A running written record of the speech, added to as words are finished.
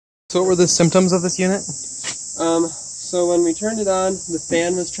So what were the symptoms of this unit? So when we turned it on, the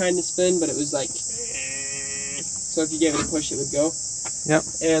fan was trying to spin, but it was like, so if you gave it a push, it would go. Yep.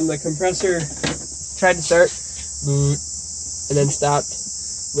 And the compressor tried to start, and then stopped,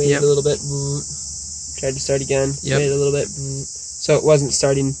 waited a little bit, tried to start again, waited a little bit, so it wasn't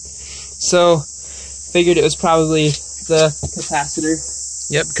starting. So figured it was probably the capacitor.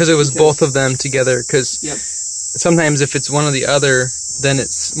 Yep, because it was both of them together, because sometimes if it's one or the other, then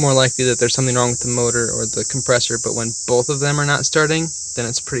it's more likely that there's something wrong with the motor or the compressor, but when both of them are not starting, then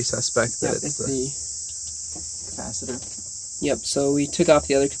it's pretty suspect that it's the capacitor. Yep, so we took off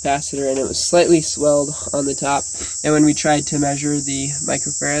the other capacitor and it was slightly swelled on the top, and when we tried to measure the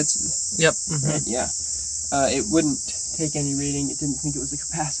microfarads, it wouldn't take any reading. It didn't think it was a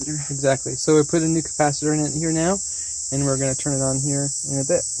capacitor. Exactly. So we put a new capacitor in it here now, and we're going to turn it on here in a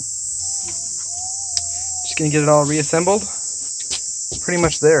bit. Just going to get it all reassembled. Pretty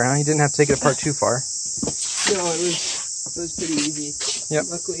much there, huh? You didn't have to take it apart too far. No, it was pretty easy. Yep.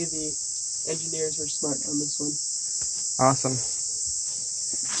 Luckily the engineers were smart on this one. Awesome.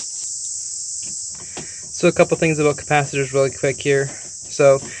 So a couple things about capacitors really quick here.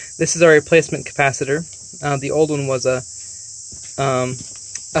 So this is our replacement capacitor. The old one was a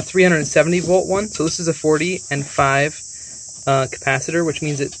 370 volt one, so this is a 40 and 5 capacitor, which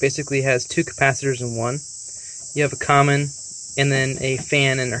means it basically has two capacitors in one. You have a common and then a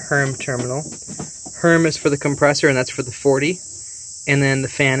fan and a Herm terminal. Herm is for the compressor, and that's for the 40, and then the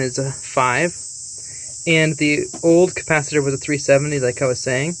fan is a 5. And the old capacitor was a 370, like I was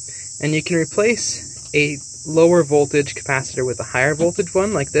saying, and you can replace a lower voltage capacitor with a higher voltage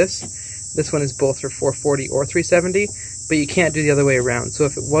one, like this. This one is both for 440 or 370, but you can't do the other way around. So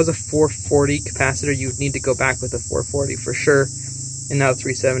if it was a 440 capacitor, you would need to go back with a 440 for sure, and not a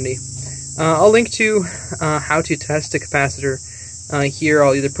 370. I'll link to how to test a capacitor here.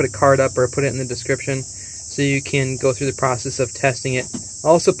 I'll either put a card up or put it in the description so you can go through the process of testing it.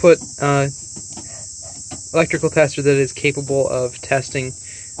 I'll also put electrical tester that is capable of testing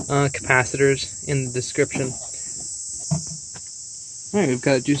capacitors in the description. Alright, we've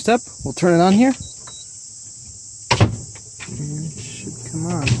got it juiced up. We'll turn it on here. And it should come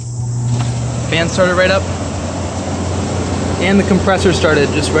on. Fan started right up. And the compressor started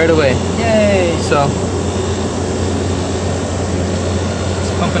just right away. Yay! So,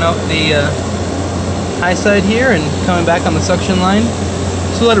 it's pumping out the high side here and coming back on the suction line.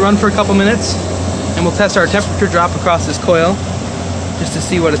 So let it run for a couple minutes, and we'll test our temperature drop across this coil just to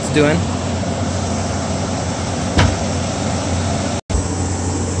see what it's doing.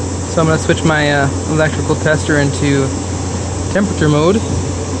 So I'm going to switch my electrical tester into temperature mode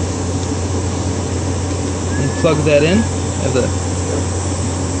and plug that in. I have the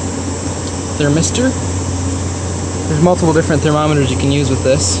thermistor. There's multiple different thermometers you can use with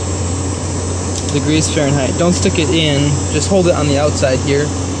this. Degrees Fahrenheit. Don't stick it in, just hold it on the outside here.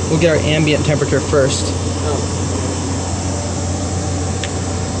 We'll get our ambient temperature first.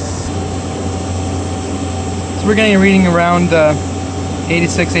 So we're getting a reading around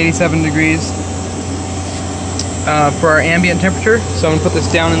 86, 87 degrees for our ambient temperature. So I'm going to put this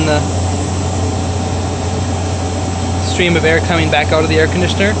down in the stream of air coming back out of the air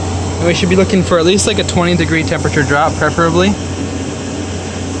conditioner. And we should be looking for at least like a 20-degree temperature drop, preferably.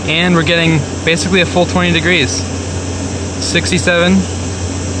 And we're getting basically a full 20 degrees. 67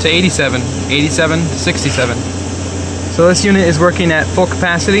 to 87, 87 to 67. So this unit is working at full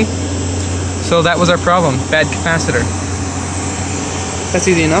capacity. So that was our problem, bad capacitor. That's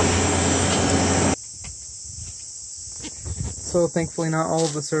easy enough. So thankfully not all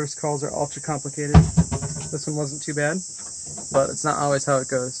of the service calls are ultra complicated. This one wasn't too bad, but it's not always how it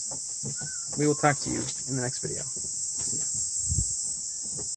goes. We will talk to you in the next video.